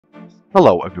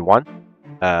Hello everyone,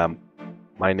 um,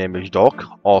 my name is Doc,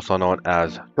 also known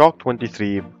as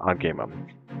Doc23 on Gamer.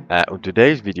 In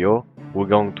today's video, we're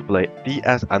going to play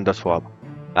TS Underswap.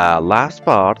 Last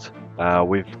part,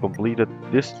 we've completed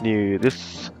this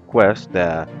quest,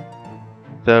 the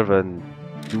servant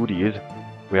duties.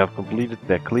 We have completed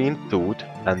the clean suit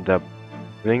and the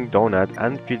bring donut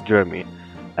and feed Jeremy,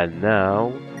 and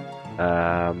now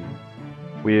um,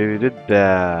 we did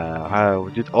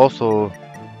also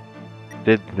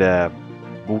did the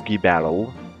boogie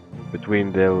battle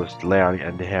between those Larry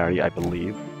and Harry, I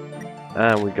believe.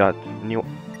 And we got new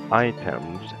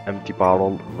items: empty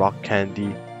bottle, rock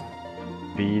candy,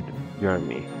 feed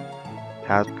Jeremy,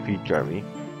 task feed Jeremy.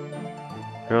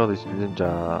 Sure, this isn't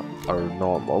our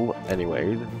normal.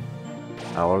 Anyways,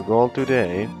 our goal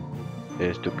today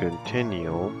is to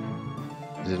continue.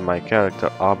 This is my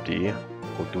character Abdi,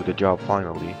 who do the job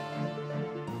finally.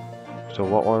 So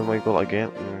what was my goal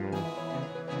again?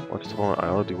 What's the point? I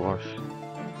already washed.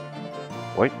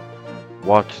 Wait,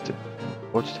 watched.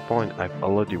 What's the point? I've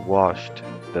already washed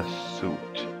the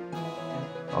suit.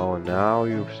 Oh, now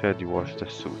you've said you washed the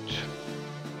suit.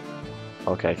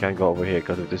 Okay, I can't go over here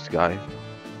because of this guy.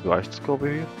 Do I just go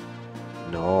over here?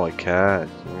 No, I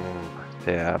can't.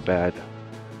 Yeah, bad.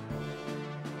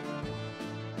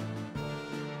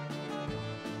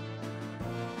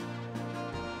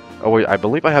 Oh wait, I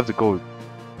believe I have to go.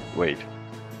 Wait.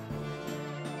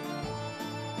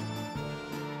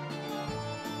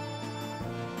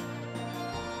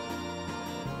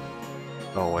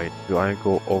 Oh wait, do I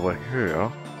go over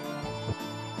here?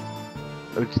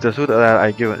 It's the suit that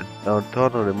I give a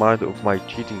total reminder of my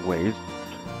cheating ways.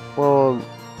 Well,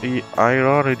 I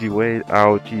already weighed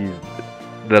out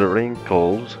the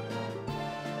wrinkles.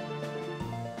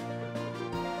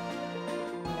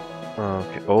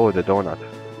 Okay. Oh, the donut.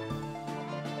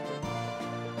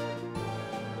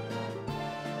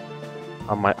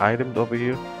 Are my items over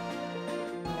here?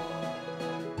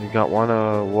 You got one,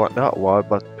 what, not one,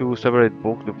 but two separate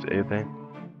books of everything.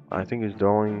 I think it's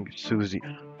drawing Susie.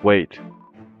 Wait,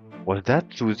 was that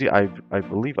Susie? I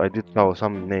believe I did saw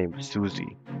some name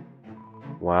Susie.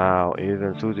 Wow,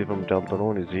 even Susie from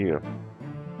Deltarune is here.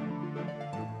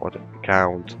 What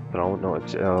count? Throne? No,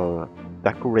 it's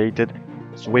decorated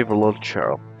swivel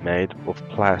chair made of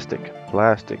plastic.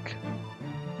 Plastic.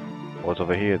 What's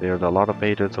over here? There's a lot of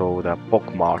pages, so the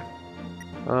bookmark.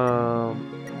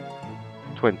 Um,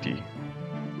 20.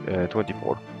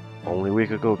 24. Only a week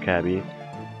ago, Cabby.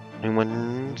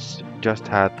 Humans just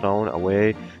had thrown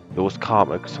away those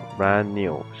comics, brand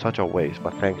new. Such a waste,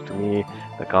 but thanks to me,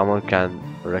 the comic can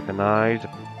recognize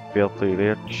filthy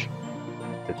rich.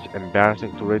 It's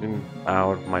embarrassing to reading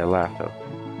out my laughter.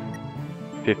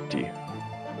 50.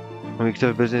 Weeks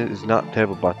of business is not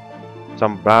terrible, but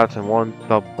some brats and won't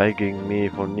stop begging me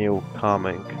for new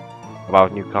comic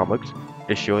about new comics.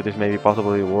 Issue this may be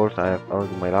possibly worse. I have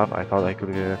earned my life. I thought I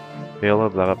could fail,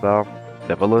 blah blah blah.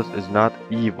 The village is not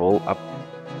evil,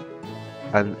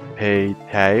 and pay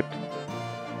type.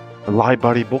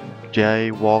 Library book,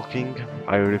 jaywalking.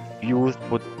 I refuse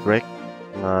put brick.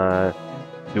 Uh,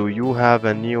 do you have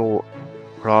a new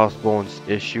crossbones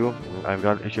issue? I've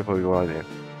got an issue for you right there.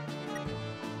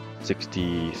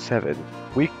 67.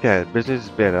 Week 10. Business is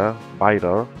better.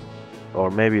 Biter. Or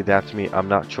maybe that's me. I'm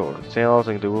not sure. Sales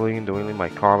and doing my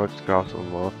comics,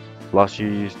 crossbones,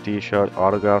 plushies, t-shirt,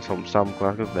 autographs from some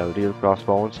collectors, the real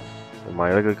crossbones.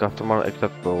 My regular customer,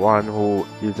 except for one who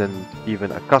isn't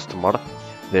even a customer.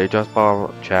 They just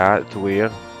bought chat. It's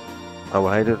weird. I'm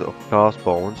hated of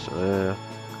crossbones.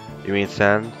 You mean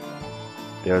sand?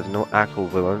 There's no actual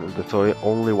villain in the story.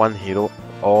 Only one hero,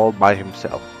 all by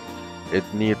himself. It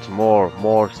needs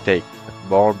more stake,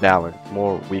 more balance,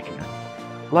 more weakness.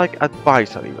 Like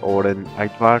advisory, or an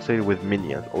advisory with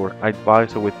minions, or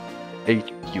advisory with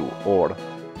HQ, or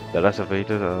the rest of it.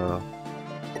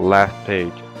 Last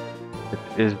page. It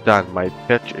is done. My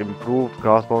pitch improved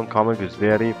crossbone comic is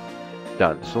very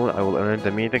done. Soon I will enter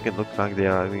the meeting. It looks like they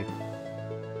are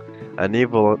an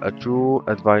evil, a true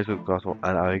advisor crossbone.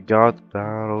 And I got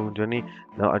Barrow Journey.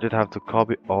 Now I just have to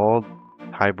copy all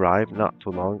high bribe, not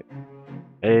too long.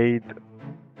 Aid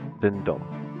Dindom.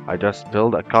 I just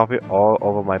spilled a coffee all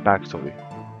over my backstory.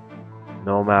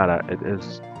 No matter, it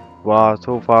is was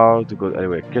so far too good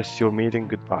anyway. Guess your meeting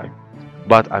goodbye.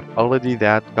 But I've already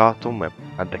that castle map,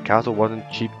 and the castle wasn't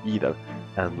cheap either.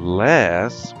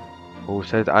 Unless who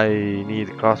said I need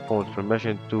Crossbone's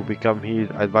permission to become his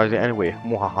advisor anyway.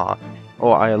 Muhaha.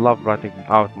 Oh, I love writing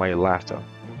out my laughter.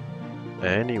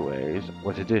 Anyways,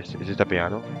 what is this? Is it a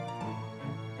piano?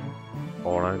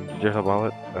 Orange, just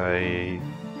about it.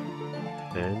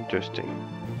 Interesting.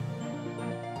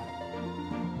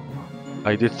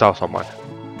 I did saw someone.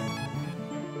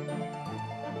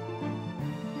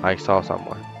 I saw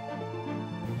someone.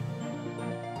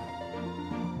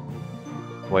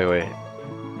 Wait, wait.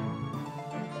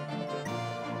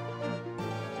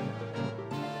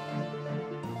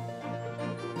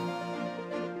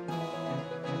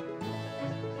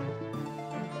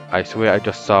 I swear I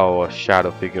just saw a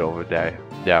shadow figure over there.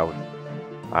 Down.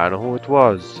 I don't know who it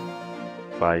was,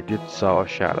 but I did saw a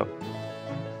shadow.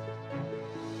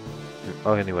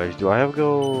 Oh, anyways, do I have to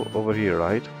go over here,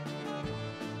 right?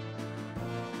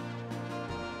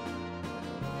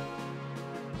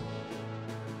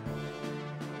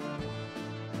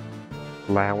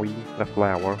 Flowey, the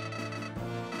flower.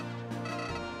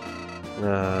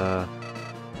 Uh,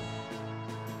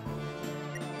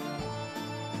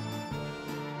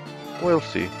 we'll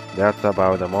see. That's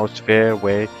about the most fair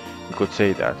way you could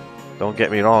say that. Don't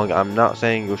get me wrong, I'm not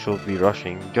saying you should be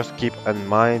rushing. Just keep in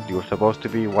mind you're supposed to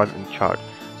be one in charge.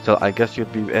 Still, I guess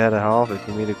you'd be ahead of half if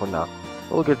you meet it for now.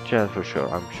 Well, good chance for sure,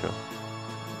 I'm sure.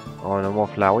 Oh, no more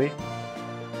Flowey?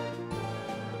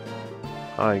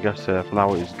 Oh, I guess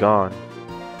Flowey is gone.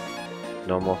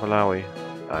 No more Flowey.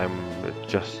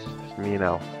 It's just me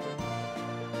now.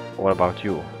 What about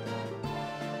you?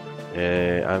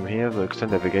 I'm here to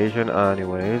extend the vacation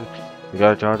anyways. You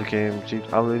got a charge game.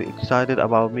 Seems I'm really excited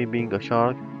about me being a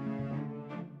shark.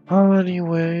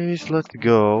 Anyways, let's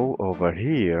go over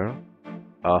here.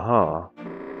 Uh-huh.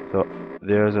 So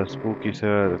there's a spooky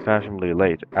sir fashionably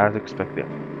late, as expected.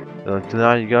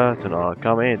 Tonight you got to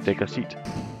come in, take a seat.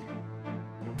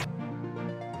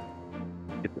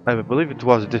 I believe it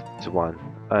was this one.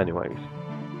 Anyways.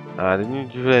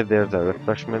 Didn't you say there's a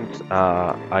refreshment?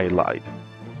 I lied.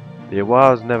 There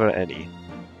was never any.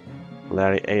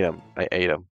 Larry ate 'em. I ate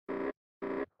 'em.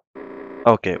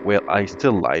 Okay, well, I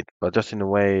still lied, but just in a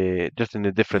way, just in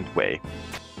a different way.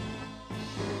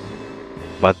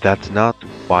 But that's not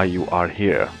why you are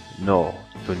here. No,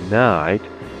 tonight,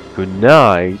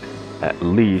 at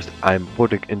least I'm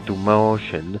putting into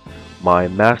motion my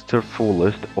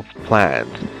masterfulest of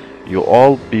plans. You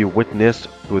all be witness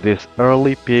to this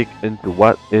early peek into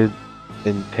what it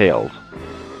entails.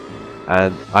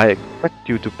 And I expect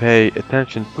you to pay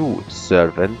attention to,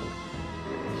 servant,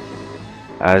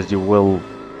 as you will,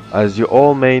 as you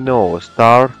all may know,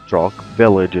 Starstruck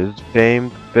Village's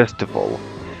famed festival,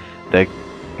 the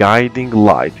guiding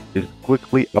light, is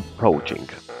quickly approaching.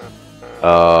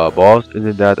 Boss,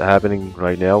 isn't that happening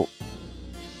right now?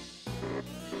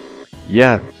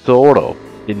 Yeah, sort of,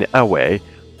 in a way,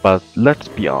 but let's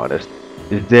be honest.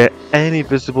 Is there any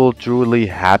visible truly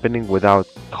happening without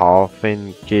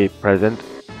Coffin Key present?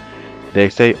 They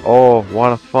say, oh,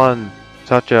 what a fun,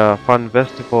 such a fun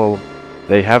festival.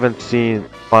 They haven't seen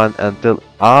fun until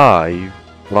I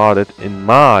brought it in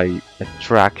my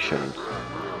attractions.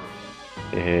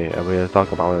 I'm gonna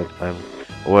talk about it.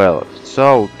 Well,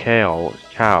 so chaos,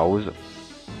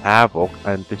 havoc,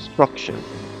 and destruction,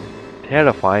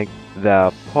 terrifying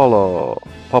the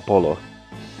popolo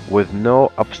with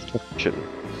no obstruction.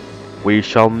 We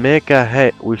shall make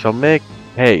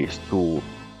haste to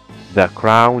the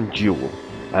crown jewel,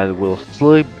 and we'll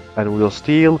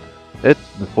steal it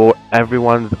before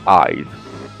everyone's eyes.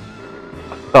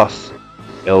 Thus,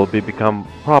 it'll become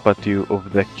property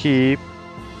of the keep,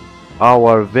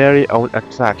 our very own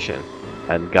attraction,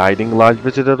 and guiding large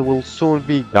visitors will soon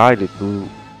be guided to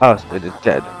us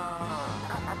instead.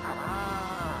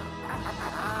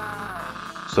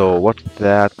 So what's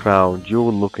that crown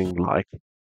jewel looking like?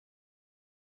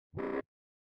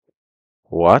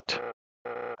 What?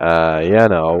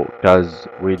 Cause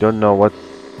we don't know what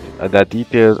the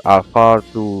details are far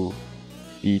too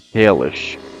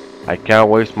detailish. I can't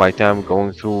waste my time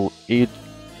going through each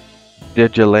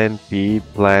vigilante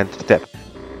plan step.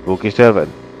 Bookie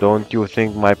 7, don't you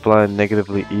think my plan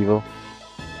negatively evil?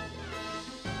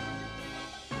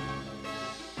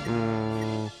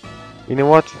 Mm, you know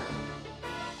what?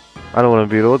 I don't want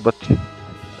to be rude, but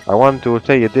I want to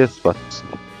say this, but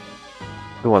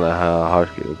I don't want to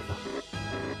harsh you.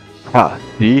 Ha,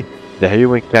 see? The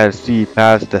human can see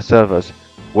past the surface,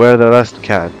 where the rest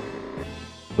can.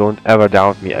 Don't ever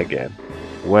doubt me again.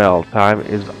 Well, time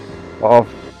is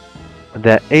of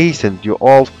the essence. You're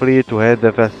all free to head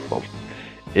the festival,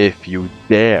 if you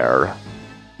dare.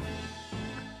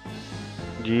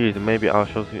 Geez, maybe I'll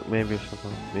show you. Maybe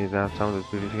that sounded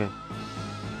pretty good.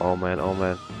 Oh man, oh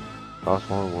man. Last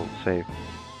one will save.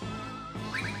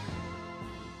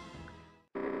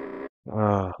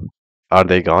 Uh, are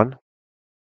they gone?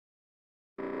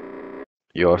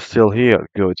 You're still here.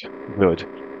 Good, good.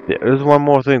 There is one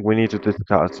more thing we need to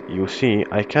discuss. You see,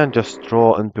 I can't just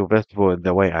stroll into festival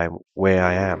the way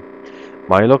I am.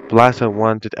 My luck blaster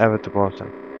wanted ever to process.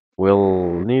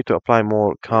 We'll need to apply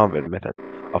more cover method.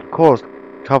 Of course,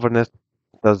 coverness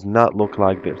does not look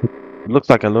like this. It looks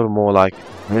like a little more like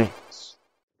this.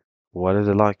 What is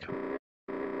it like?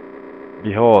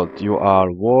 Behold, your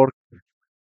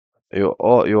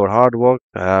hard work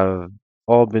have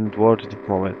all been towards this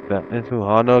moment. Then into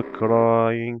honor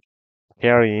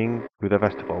carrying to the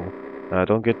festival.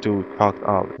 Don't get too caught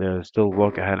up. There's still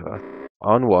work ahead of us.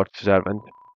 Onward, servant.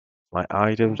 My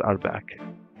items are back.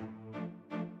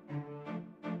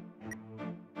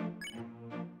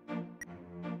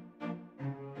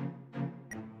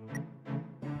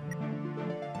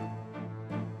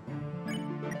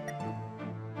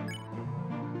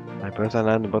 I press and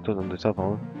land button on the cell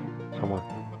phone. Someone.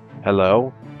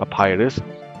 Hello? Papyrus?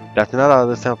 That's not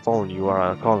the cell phone you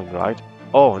are calling, right?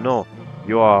 Oh no,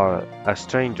 you are a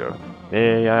stranger.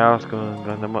 May I ask,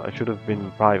 I should have been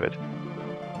private.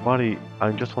 Buddy,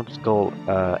 I just want to call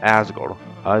Asgore.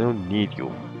 I don't need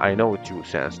you. I know what you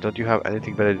sense. Don't you have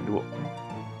anything better to do?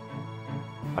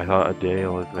 I thought a day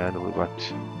was randomly,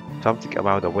 but something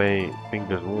about the way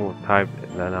fingers move typed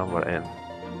the number in.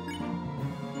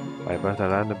 I pressed a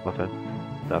random button.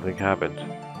 Nothing happened.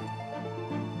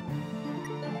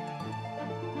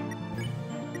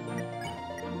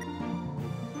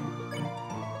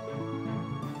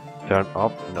 Turn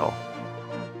up? No.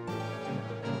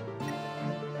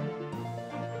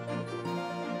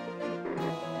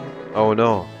 Oh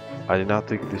no, I did not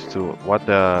think this through. What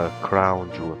the crown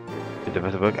jewel? In the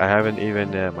Facebook, I haven't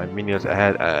even my minions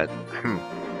ahead and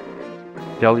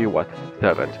tell you what,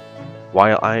 servant.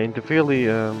 While I in the fairly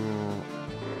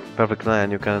perfect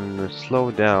land, you can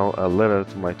slow down a little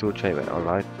to my two chamber,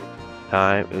 alright?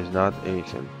 Time is not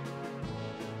Asian.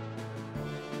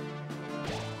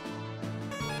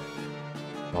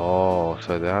 Oh,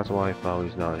 so that's why Pao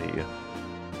is not here.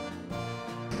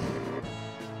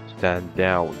 Stand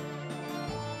down.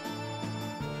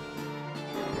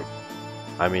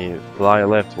 I mean, fly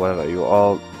left, whatever. You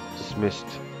all dismissed.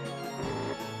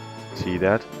 See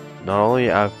that? Not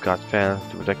only I've got fans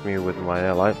to protect me with my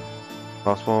ally,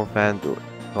 crossbow fan to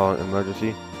call an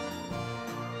emergency.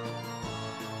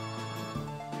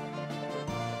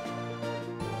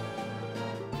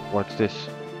 What's this?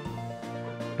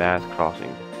 Bad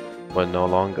crossing, but no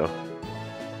longer.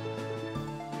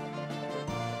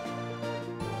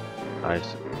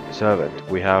 Servant,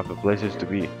 we have places to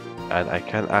be, and I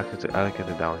can't access the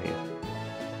elevator down here.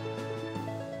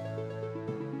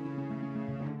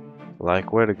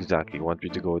 Like where exactly? Want me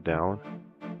to go down?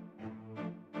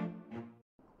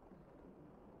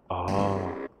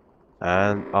 Oh,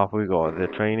 and off we go. The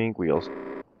training wheels.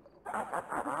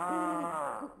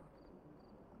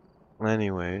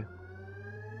 Anyway,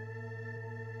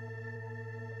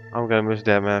 I'm gonna miss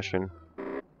that mansion.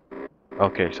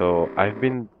 Okay, so I've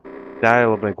been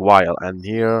dialoguing while, and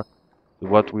here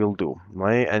what we'll do.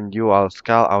 Me and you, I'll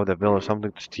scout out the village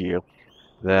something to steal.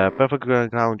 The perfect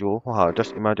ground jewel. Wow,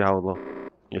 just imagine how it look.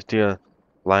 You steal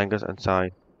blankets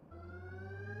inside.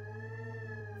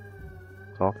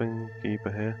 Shopping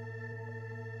keeper here.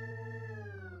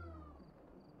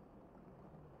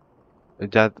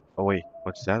 Is that? Oh wait,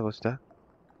 what's that? What's that?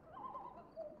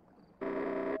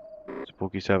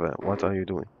 Spooky 7. What are you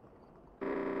doing?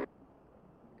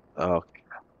 Oh,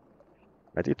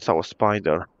 I did saw a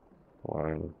spider.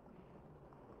 Well,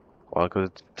 well, cause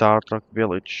it's STARSTRUCK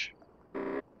village.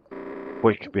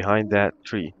 Quick, behind that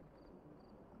tree.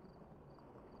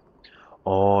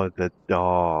 Oh, the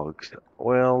dogs.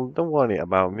 Well, don't worry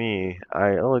about me.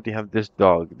 I already have this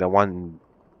dog, the one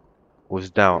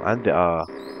who's down, and the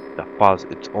fuzz.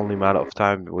 It's only matter of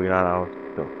time we run out.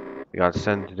 So we gotta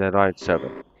send to the right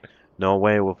 7. No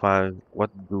way we'll find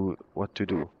what to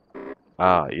do.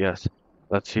 Ah, yes.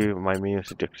 Let's hear my main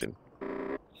suggestion.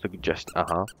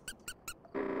 Uh-huh.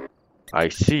 I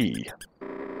see.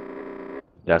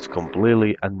 That's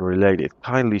completely unrelated.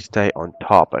 Kindly stay on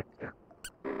topic.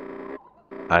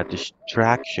 A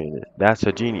distraction. That's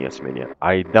a genius, minion.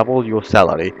 I double your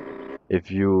salary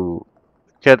if you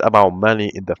cared about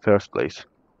money in the first place.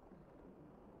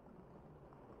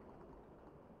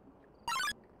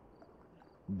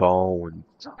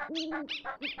 Bones.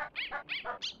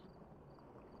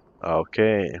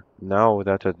 Okay, now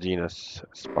that's a genius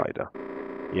spider.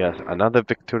 Yes, another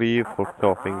victory for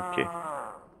Coughing K.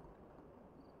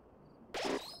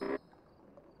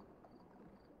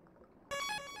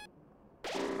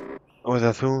 Oh,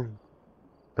 that's who?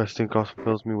 Testing cost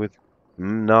fills me with.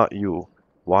 Not you.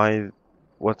 Why?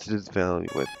 What's this value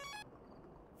with?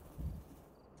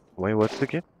 Wait, what's the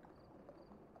game?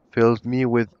 Fills me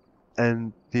with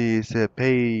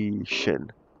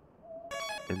anticipation.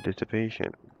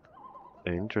 Anticipation.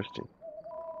 Interesting.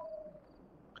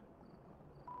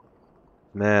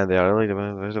 Man, they are really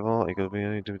visible. It could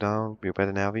be do down. Be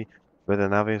better Navi. Better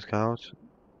Navi scouts.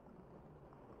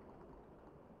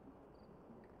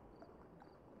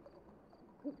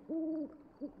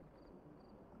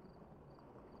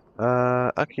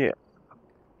 Okay.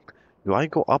 Do I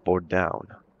go up or down?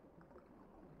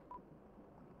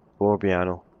 For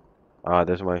piano.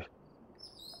 There's my.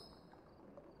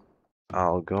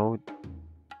 I'll go.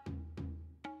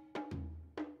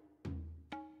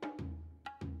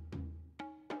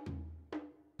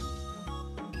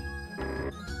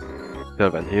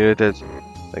 Seven. Here it is.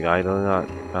 The guy does not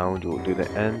found to the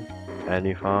end. And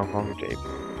he found from Jake.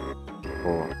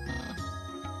 Four.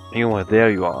 Anyway, there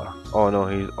you are. Oh no,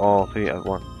 he's all three at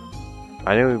once.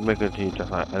 I knew we'd make a team just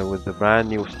fine, and with the brand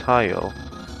new style,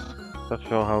 just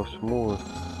show how smooth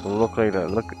you look like that.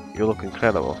 Look, you look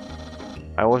incredible.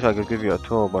 I wish I could give you a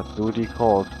tour, but duty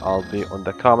calls. I'll be on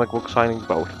the comic book signing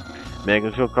boat,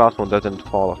 making sure Crossman doesn't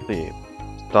fall asleep.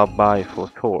 Stop by for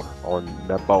a tour on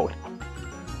the boat.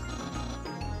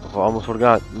 I almost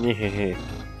forgot.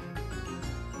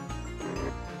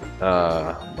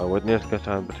 My witness gets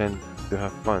to pretend to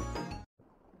have fun.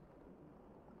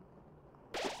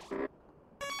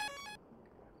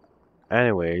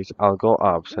 Anyways, I'll go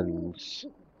up since.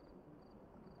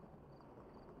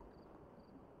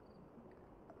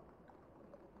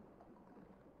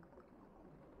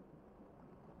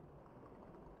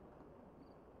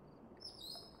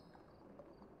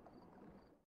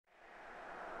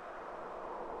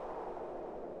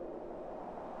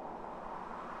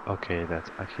 Okay, that's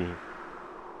actually.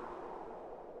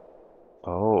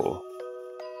 Oh.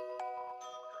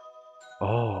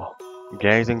 Oh,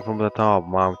 gazing from the top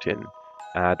mountain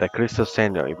at the crystal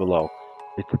scenery below,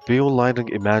 it's pure lighting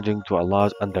imagining to a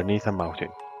lodge underneath a mountain.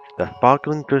 The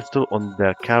sparkling crystal on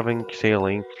the carving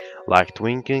ceiling like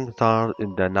twinkling stars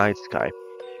in the night sky.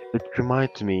 It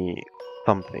reminds me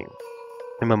something.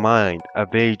 In my mind, a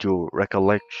vague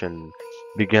recollection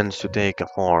begins to take a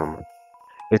form.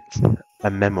 It's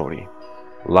a memory,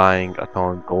 lying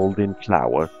upon golden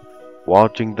flowers,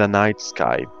 watching the night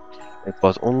sky. It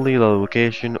was only the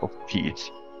location of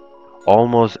peace,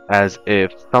 almost as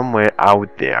if somewhere out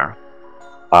there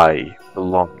I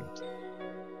belonged.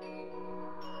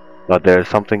 But there's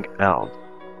something else.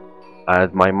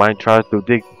 As my mind tries to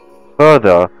dig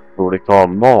further to recall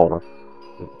more,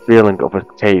 the feeling of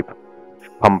escape,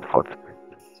 comfort,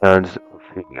 turns to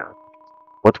fear.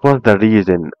 What was the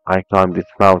reason I climbed this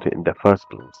mountain in the first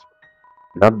place?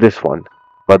 Not this one,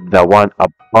 but the one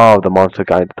above the monster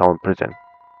guy town prison.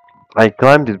 I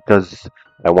climbed it because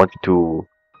I wanted to.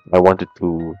 I wanted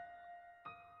to.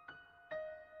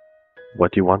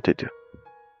 What you wanted?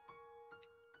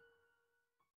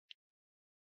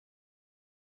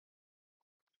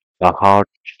 A heart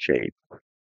shape.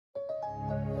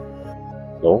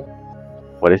 No?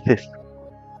 What is this?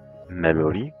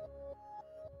 Memory?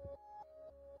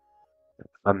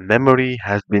 A memory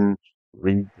has been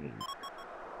regained.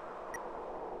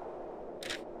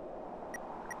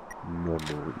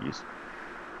 Memories.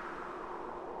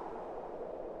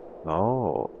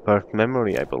 Oh, first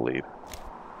memory, I believe.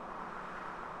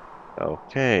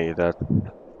 Okay, that's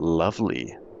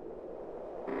lovely.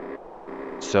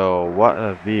 So, what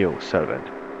a view, servant.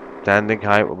 Standing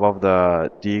high above the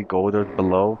degoders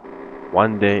below,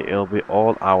 one day it'll be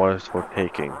all ours for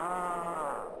taking.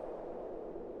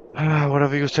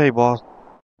 Whatever you say, boss.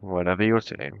 Whatever you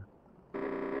say.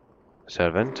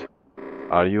 Servant?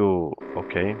 Are you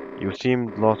okay? You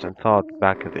seemed lost in thought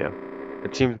back there.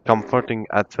 It seemed comforting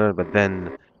at first, but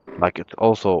then, like it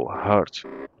also hurt.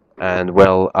 And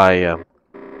well, I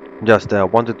just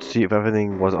wanted to see if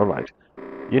everything was alright.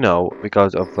 You know,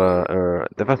 because of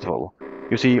the festival.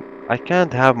 You see, I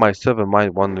can't have my silver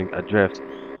mind wandering adrift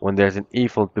when there's an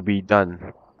evil to be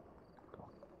done.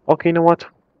 Okay, you know what?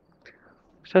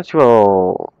 Since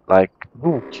you're like,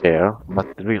 who care? But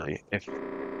really, if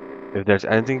there's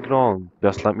anything wrong,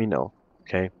 just let me know.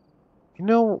 Okay? You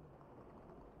know,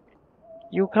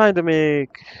 you kinda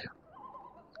make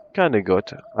kinda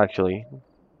good, actually.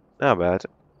 Not bad.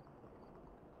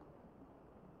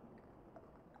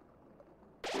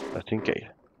 Just in case.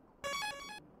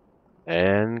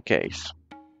 In case.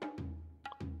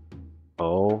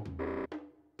 Oh,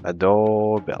 a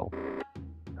doorbell.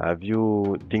 Have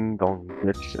you ding dong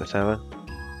glitch 7?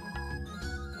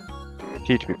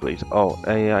 Teach me, please. Oh,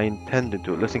 I intended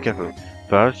to. Listen carefully.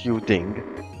 First, you ding.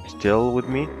 Still with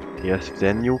me? Yes,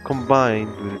 then you combine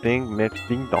with the ding, makes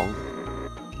ding dong.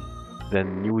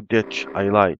 Then you ditch. I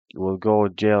lied. You will go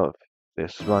jail.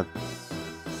 This run.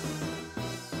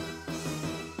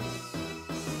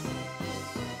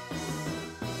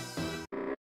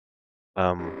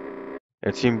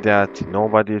 It seems that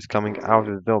nobody is coming out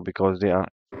of the door because they are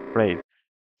afraid.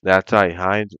 That's I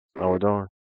hide our door.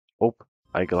 Oh,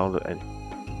 I got it.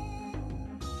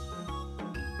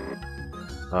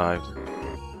 Alright,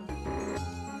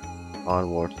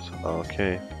 onwards.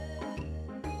 Okay.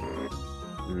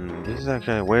 This is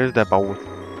actually where is the boat?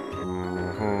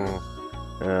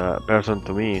 Person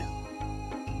to me.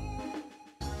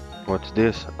 What's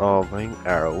this? Oh, bring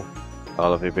arrow.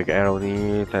 All of the big arrow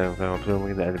needs. I'm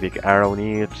assuming that the big arrow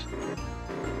needs.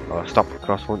 Stop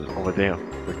crossroads over there.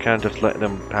 We can't just let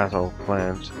them pass our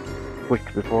plans.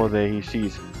 Quick before he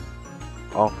sees.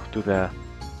 Off to the.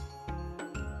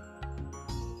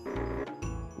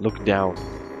 Look down.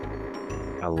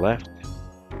 And left.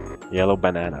 Yellow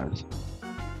bananas.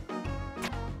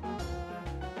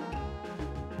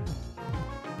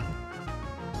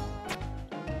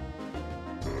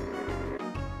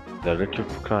 The Richard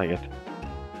quiet.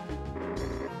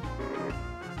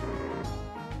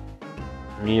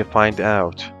 Me find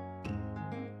out.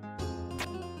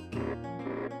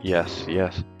 Yes,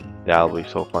 yes. That'll be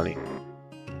so funny.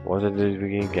 Was it this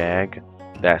big gag?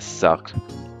 That sucks.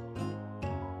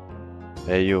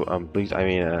 Hey you, please,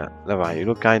 never mind, you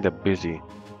look kinda busy.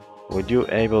 Would you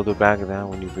able to back down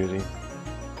when you're busy?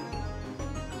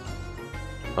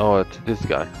 Oh, it's this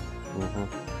guy.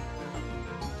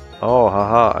 Oh,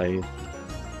 haha,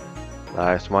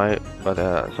 I smile, but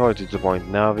sorry to disappoint.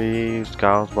 Navi,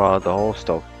 scouts, but the whole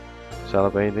stuff.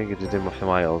 Celebrating, it is in my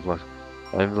smiles, but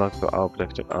I'm like the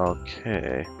object.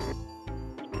 Okay.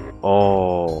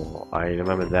 Oh, I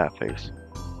remember that face.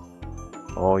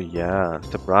 Oh yeah,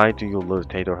 surprise to you little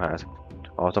tater hat.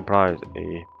 Oh, surprise,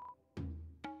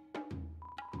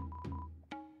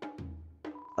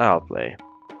 I'll play.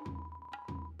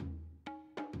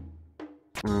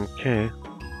 Okay.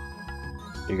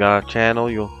 You got a channel,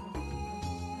 you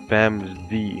spam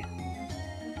Z.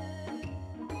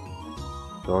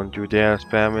 Don't you dare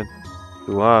spam it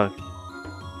too hard.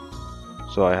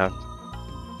 So I have to.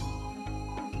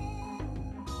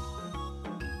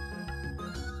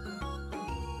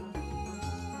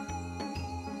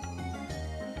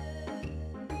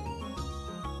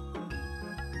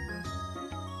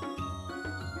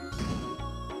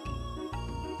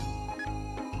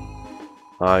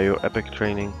 Your epic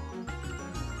training.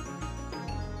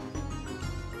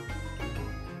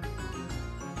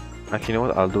 Actually, you know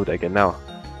what? I'll do it again now.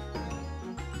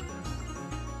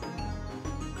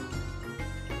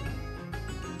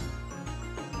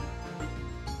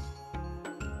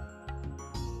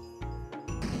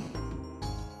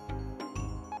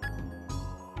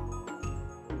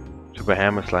 Super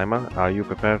Hammer Slimer, are you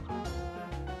prepared?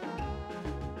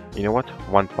 You know what?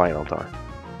 One final time.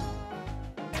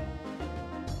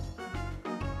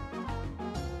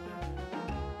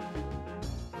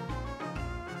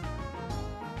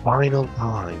 Final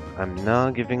time. I'm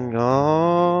not giving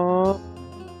up.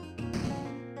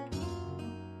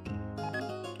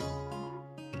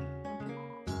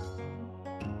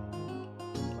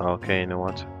 Okay, you know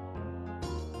what?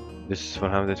 This is for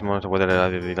him this month, whether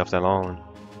I'll be left alone.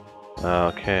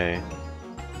 Okay.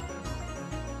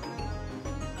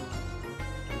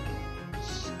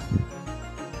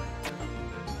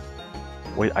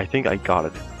 Wait, I think I got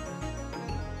it.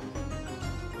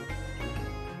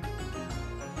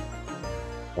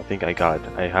 I think I got it.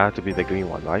 I had to be the green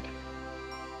one, right?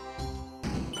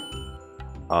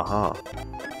 Uh-huh.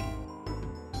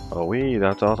 Oh, wee,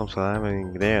 that's awesome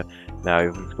slamming there. Now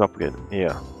you stop it.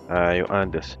 Here, you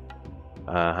earned this.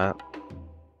 Uh-huh.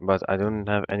 But I don't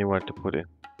have anywhere to put it.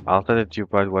 I'll send it to you,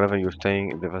 but wherever you're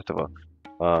staying in the festival.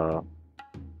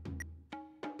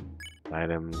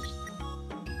 Items.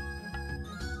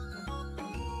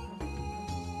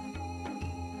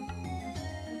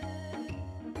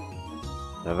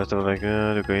 The festival like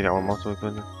to create our muscle.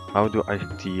 How do I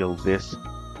steal this?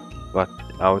 But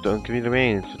our unclean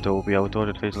remains to be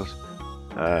outdated faceless.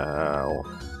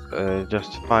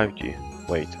 Just 5G.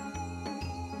 Wait.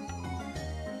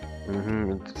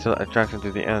 It's still attraction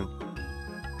to the end.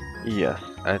 Yes,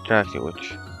 attraction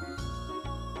which.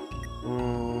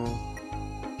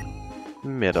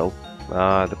 Middle.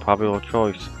 The popular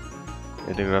choice.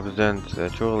 It represents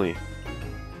truly.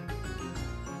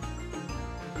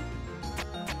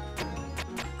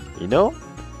 You know,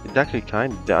 it actually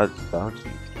kind of does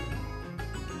bouncy.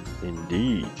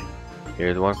 Indeed.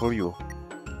 Here's one for you.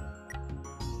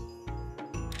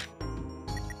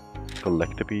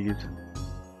 Collect the bees.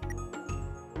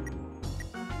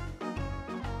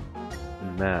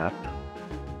 Map.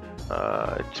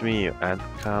 It's me and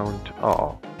count.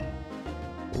 Oh.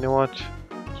 You know what?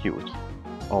 Cute.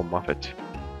 Oh, Muffet.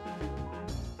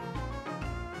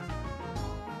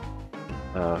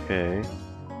 Okay.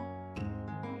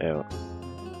 Yeah.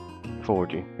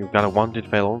 40. You've got a wanted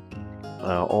fellow.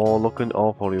 All looking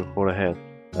out for you for ahead.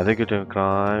 I think you did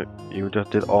crime. You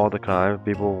just did all the crime.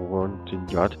 People won't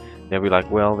judge. They'll be like,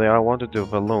 well, they are wanted to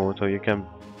alone, so you can.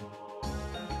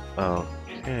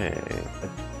 Okay.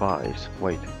 Advice.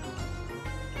 Wait.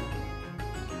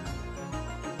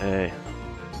 Hey.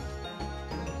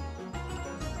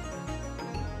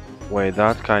 Wait,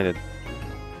 that kind of.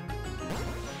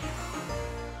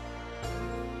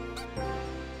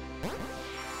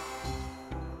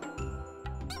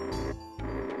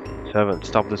 Seven.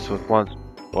 Stop this at once,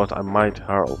 or I might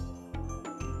hurl.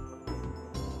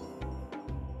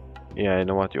 Yeah, you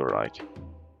know what? You're right.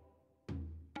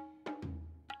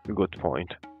 Good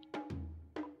point.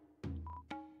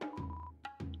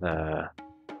 Uh,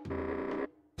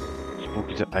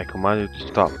 Spooky, I command you to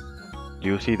stop. Do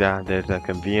you see that? There's a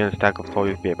convenient stack of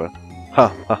toilet paper. Ha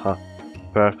ha ha.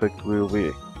 Perfect will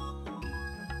be.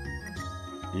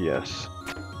 Yes.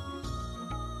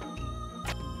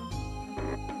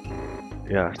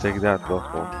 Yeah, take that,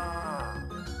 gospel.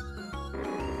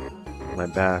 My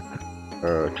bath.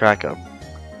 Tracker.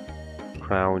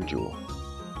 Crown jewel.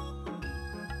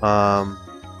 Um,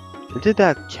 is it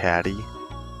that caddy?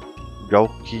 Go,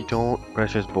 Keto,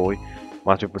 precious boy.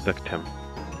 Want to protect him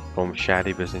from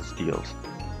shady business deals.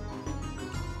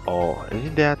 Oh,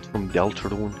 isn't that from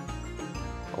Deltarune?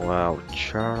 Wow,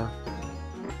 Char.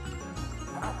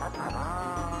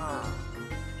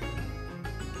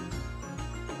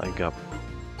 I got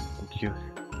you.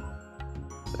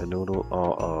 A noodle.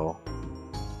 Uh-oh.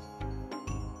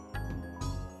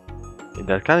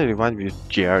 That kind of reminds me of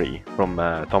Jerry from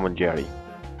Tom and Jerry.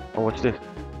 Oh, what's this?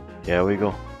 Here we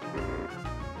go.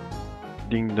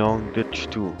 Ding dong ditch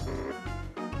 2.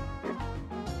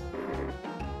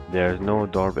 There's no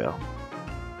doorbell.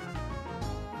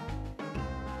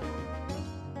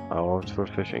 Hours for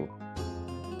fishing.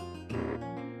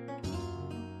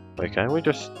 Wait, can't we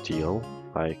just steal?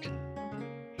 Like,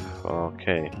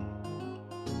 okay.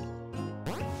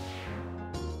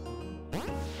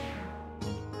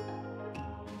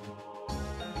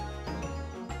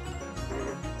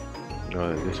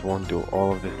 No, this won't do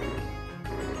all of this.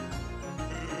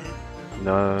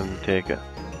 None take it.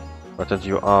 But since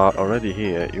you are already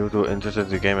here, you two interested in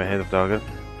the game ahead of target.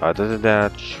 Doesn't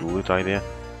that shoot idea?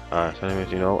 So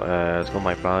anyways, you know, let's go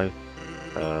my prize.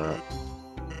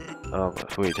 Oh,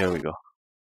 sweet, here we go.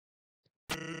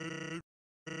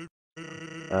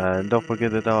 And don't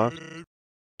forget the dog.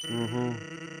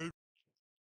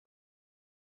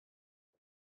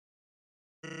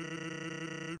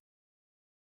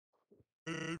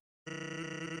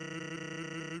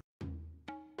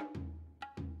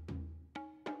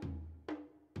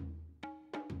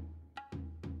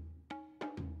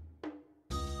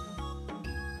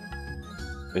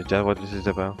 Is that what this is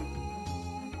about?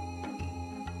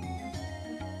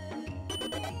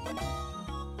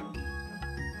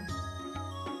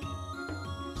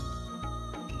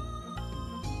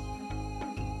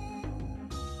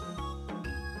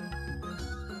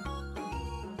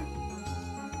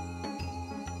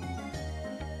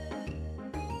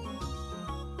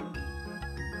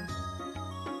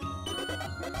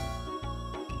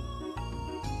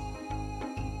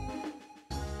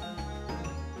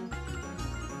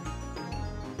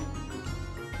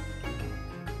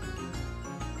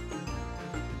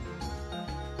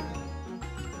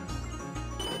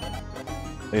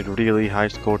 It really high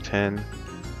score 10.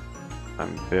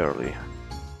 I'm barely.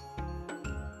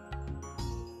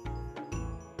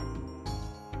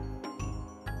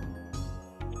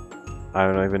 I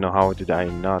don't even know how did I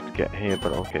not get here,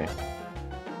 but okay.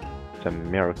 It's a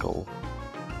miracle.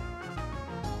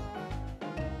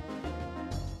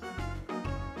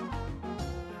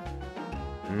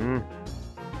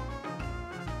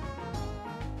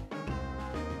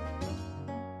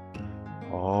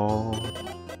 Oh.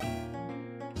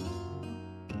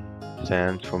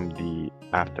 Sand from the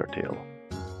Aftertale.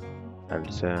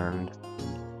 And sand.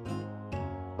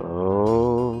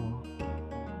 Oh.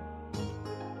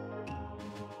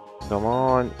 Come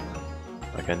on.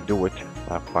 I can do it.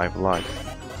 I have 5 lives.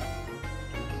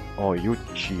 Oh, you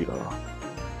cheater.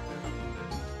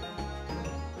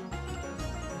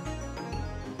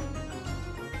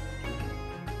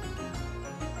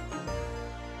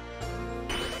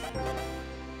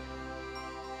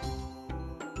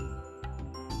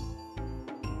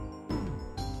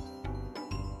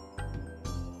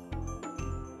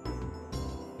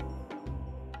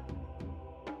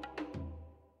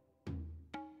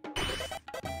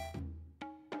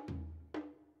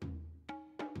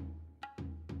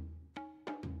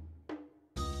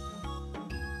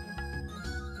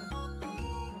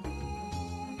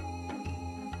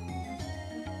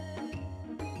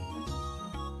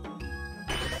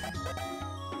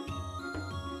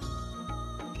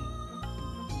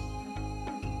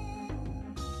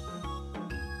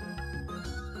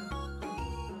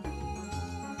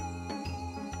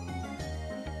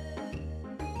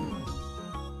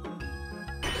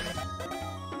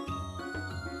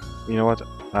 You know what?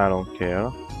 I don't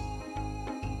care.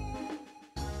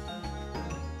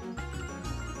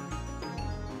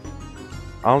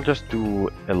 I'll just do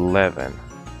 11,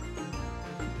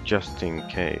 just in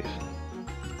case.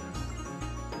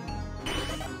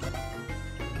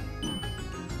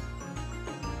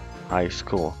 High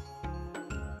score.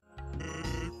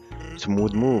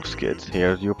 Smooth moves, kids.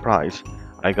 Here's your prize.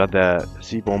 I got the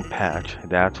C-bomb patch.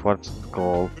 That's what's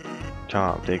called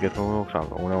charm. Take it from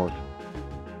charm. Oh no.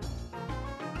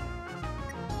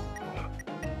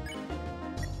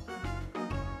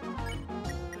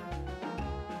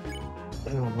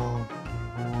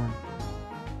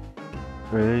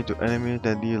 Relate to enemies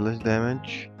that deal less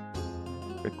damage.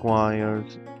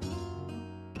 Requires.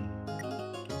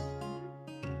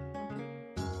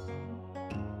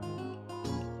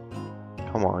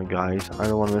 Come on, guys. I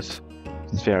don't want to miss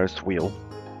this Ferris wheel.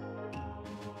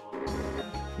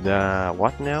 The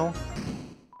what now?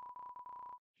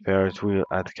 Ferris wheel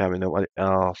at cabin. Nobody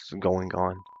else going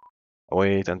on.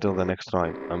 Wait until the next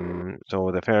ride. So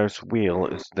the Ferris wheel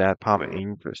is that pop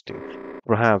interesting.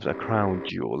 Perhaps a crown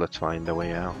jewel. Let's find the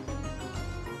way out.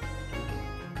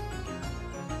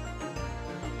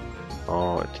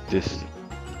 Oh, it's this.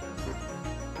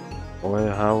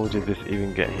 Well, how did this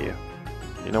even get here?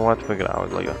 You know what? Figure it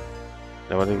out later.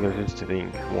 Nobody gets to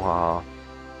think. Wow.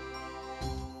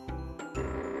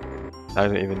 I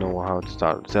don't even know how to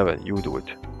start. 7, you do it.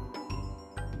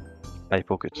 I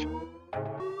pocket.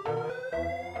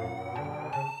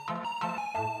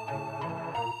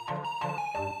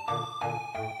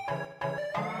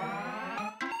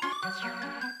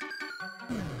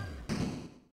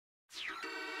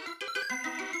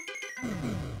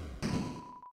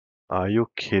 Are you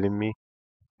kidding me?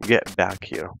 Get back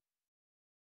here.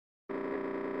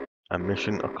 A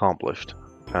mission accomplished.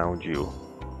 Found you.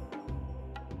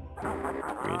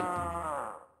 Really?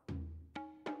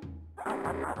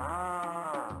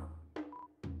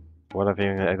 What I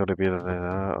think I gotta be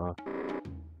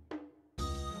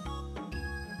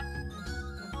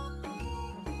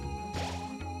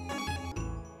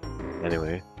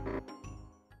anyway.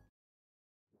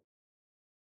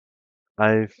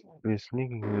 I've been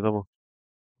sneaking in the double.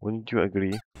 Wouldn't you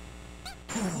agree?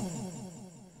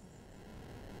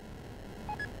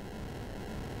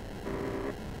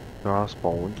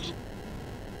 Crossbones.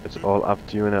 It's all up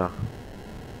to you now.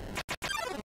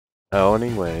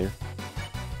 Anyway.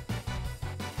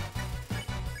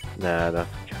 Nah, that's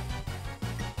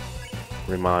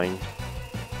remind.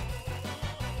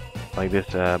 Like this,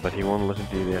 but he won't listen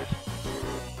to this.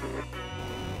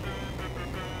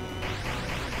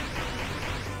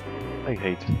 I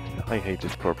hate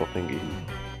this purple thingy.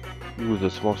 He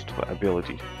uses most of the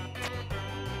ability.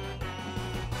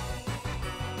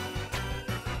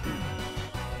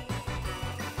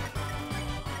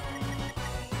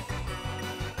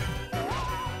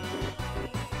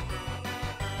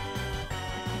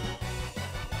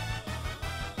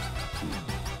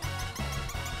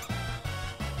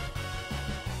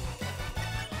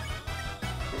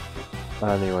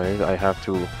 Anyways, I have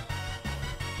to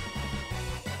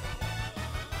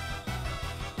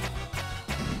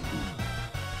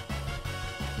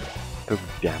took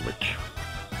damage.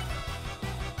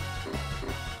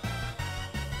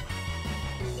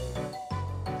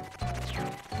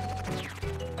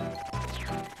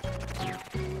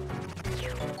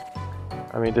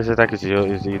 I mean, this attack is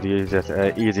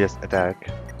the easiest attack.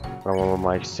 From what am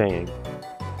I saying?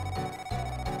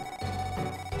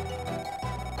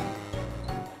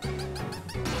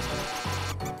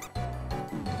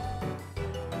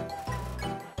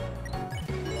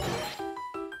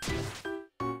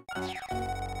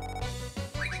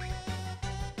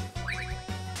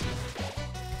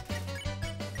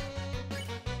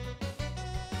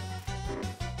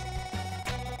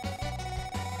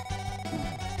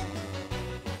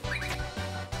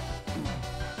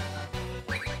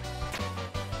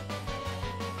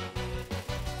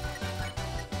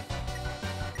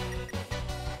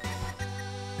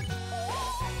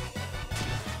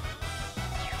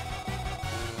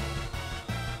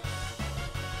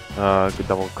 Good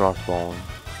double crossbone.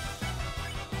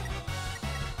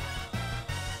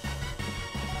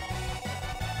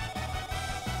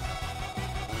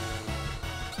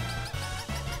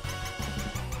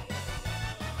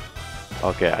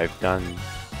 Okay, I've done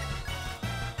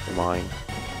mine.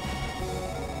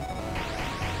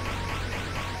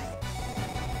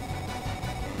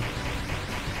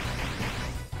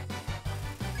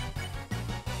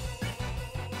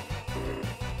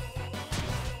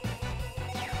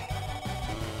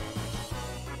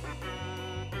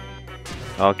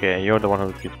 Okay, you're the one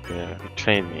who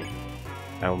trained me.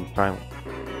 I'm trying.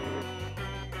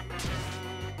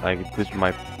 I did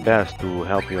my best to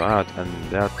help you out, and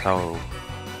that's how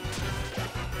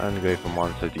ungrateful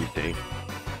monster these days.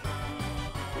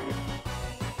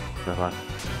 Never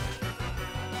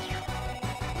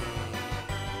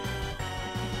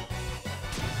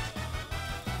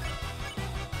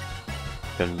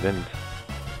convinced.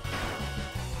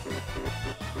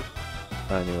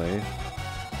 Anyways,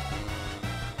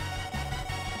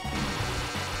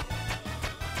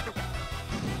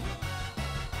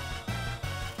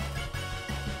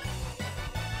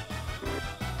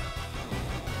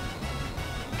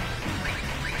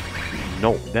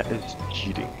 no, that is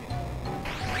cheating.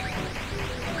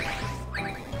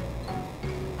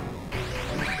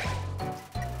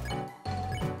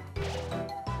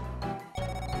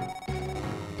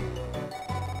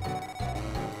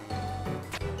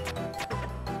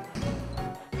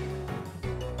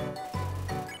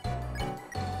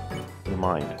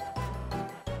 Mind.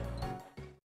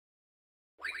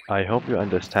 I hope you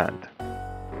understand.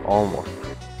 Almost.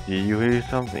 Did you hear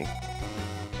something?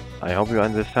 I hope you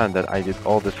understand that I did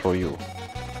all this for you.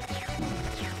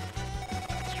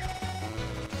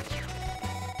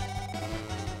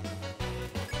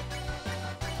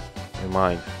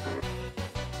 Mind.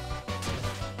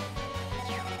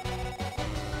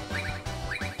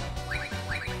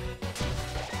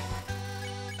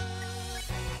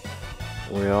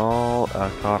 We all are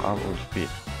caught up on speed.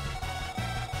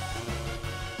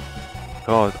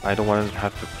 Cause I don't want to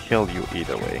have to kill you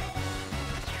either way.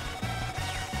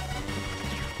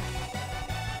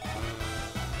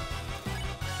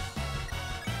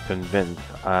 Convinced,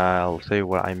 I'll say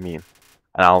what I mean.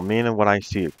 And I'll mean what I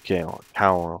see,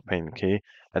 counterpane, okay?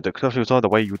 And to express yourself the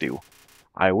way you do.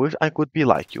 I wish I could be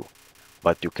like you,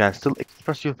 but you can still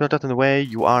express yourself in the way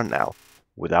you are now,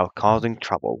 without causing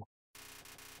trouble.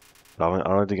 Robin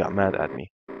already got mad at me.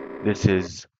 This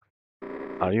is...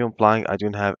 Are you implying I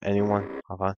don't have anyone?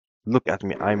 Haha. Look at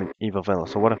me, I'm an evil villain,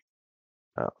 so what if...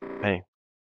 Uh, hey,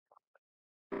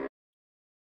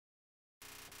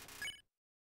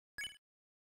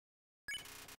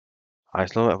 I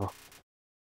slowly...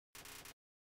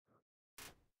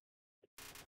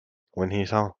 When he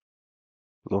saw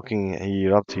looking, he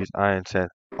rubbed his eye and said,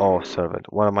 "Oh, servant,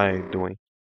 what am I doing?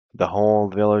 The whole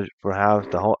village, perhaps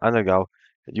the whole underground,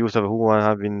 you, servant, who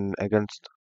have been against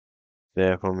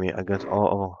there for me, against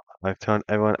all. I've turned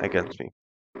everyone against me.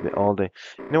 All day.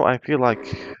 I feel like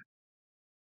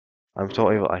I'm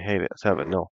so evil. I hate it. Servant,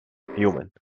 no,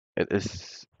 human. It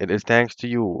is thanks to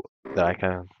you that I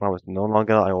can promise no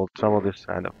longer I will trouble this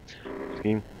kind of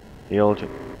scheme. He'll,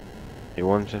 he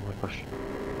won't change my question.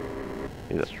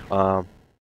 Either. Uh-oh.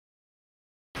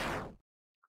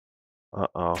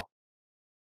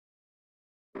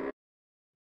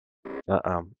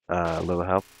 Little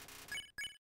help.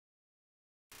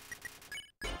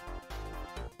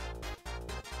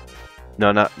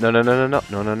 No, no, no, no, no, no,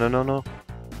 no, no, no, no, no.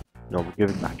 No, give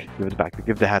it back. Give it back.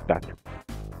 Give the hat back.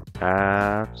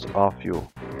 Hats off you.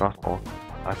 Not all.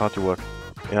 I thought you were.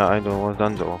 Yeah, I know was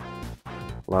done though.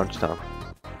 Lunchtime.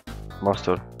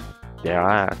 Mustard. Yeah,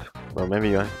 right. Well, maybe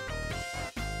you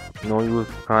no use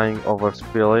crying over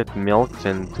spilled milk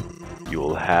and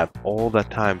you'll have all the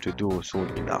time to do soon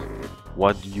enough.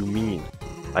 What do you mean?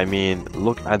 I mean,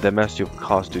 look at the mess you've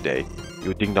caused today.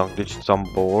 You ding dong ditched some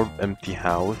bored, empty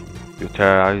house. You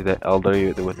terrorized the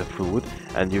elderly with the food,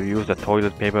 and you used the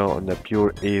toilet paper on the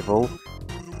pure evil.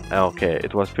 Okay,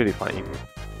 it was pretty funny.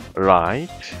 Right?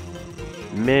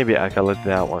 Maybe I can let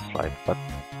that one slide, but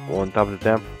on top of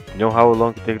them, you know how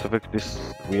long it takes to fix this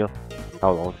wheel?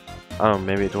 How long? I don't know,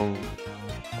 maybe it won't,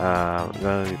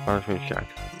 gonna be punishment check.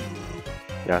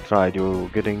 Yeah, that's right, you're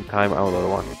getting time out of the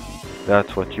one.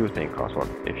 That's what you think, Cosmo.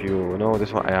 If you know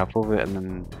this one, I have proven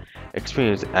and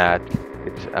experience at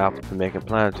it's apt to make a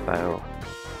plan style.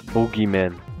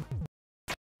 Boogeyman.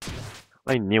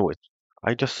 I knew it.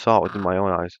 I just saw it in my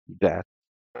own eyes. That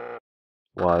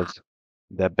was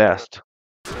the best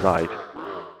ride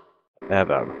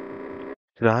ever.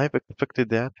 Should I have expected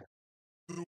that?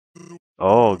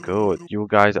 Oh, good. You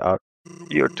guys are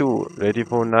here too. Ready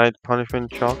for night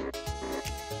punishment shock?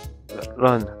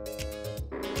 Run.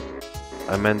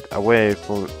 I meant away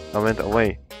for. I meant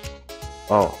away.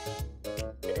 Oh,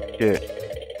 shit.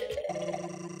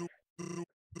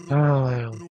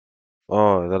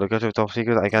 Oh, the location top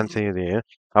secret. I can't say it here.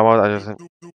 How about I just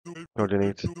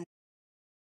coordinate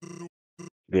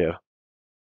there?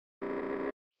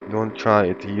 Don't try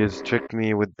it. He has tricked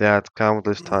me with that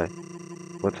countless time.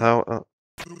 But how?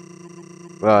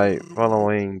 By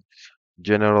following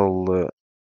general.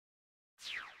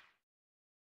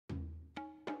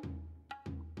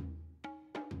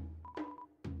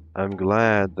 I'm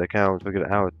glad the count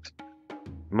figured out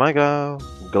My god,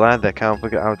 glad that Count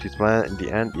figured out his plan in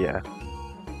the end, yeah.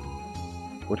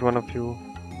 Which one of you?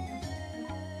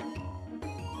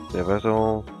 The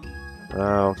vessel?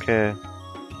 Ah, okay.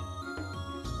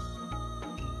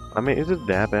 I mean, is it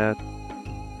that bad?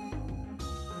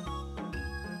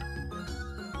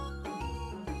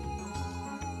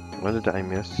 What did I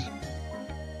miss?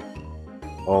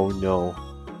 Oh no.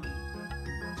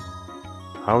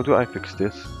 How do I fix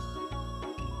this?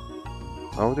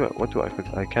 What do I fix?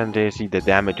 I can't really see the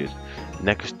damages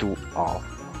next to off.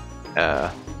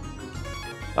 I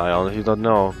honestly don't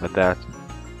know, but that's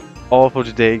all for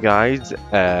today, guys.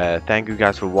 Thank you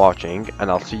guys for watching,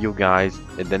 and I'll see you guys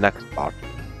in the next part.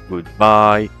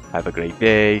 Goodbye, have a great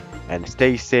day, and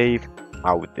stay safe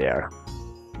out there.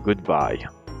 Goodbye.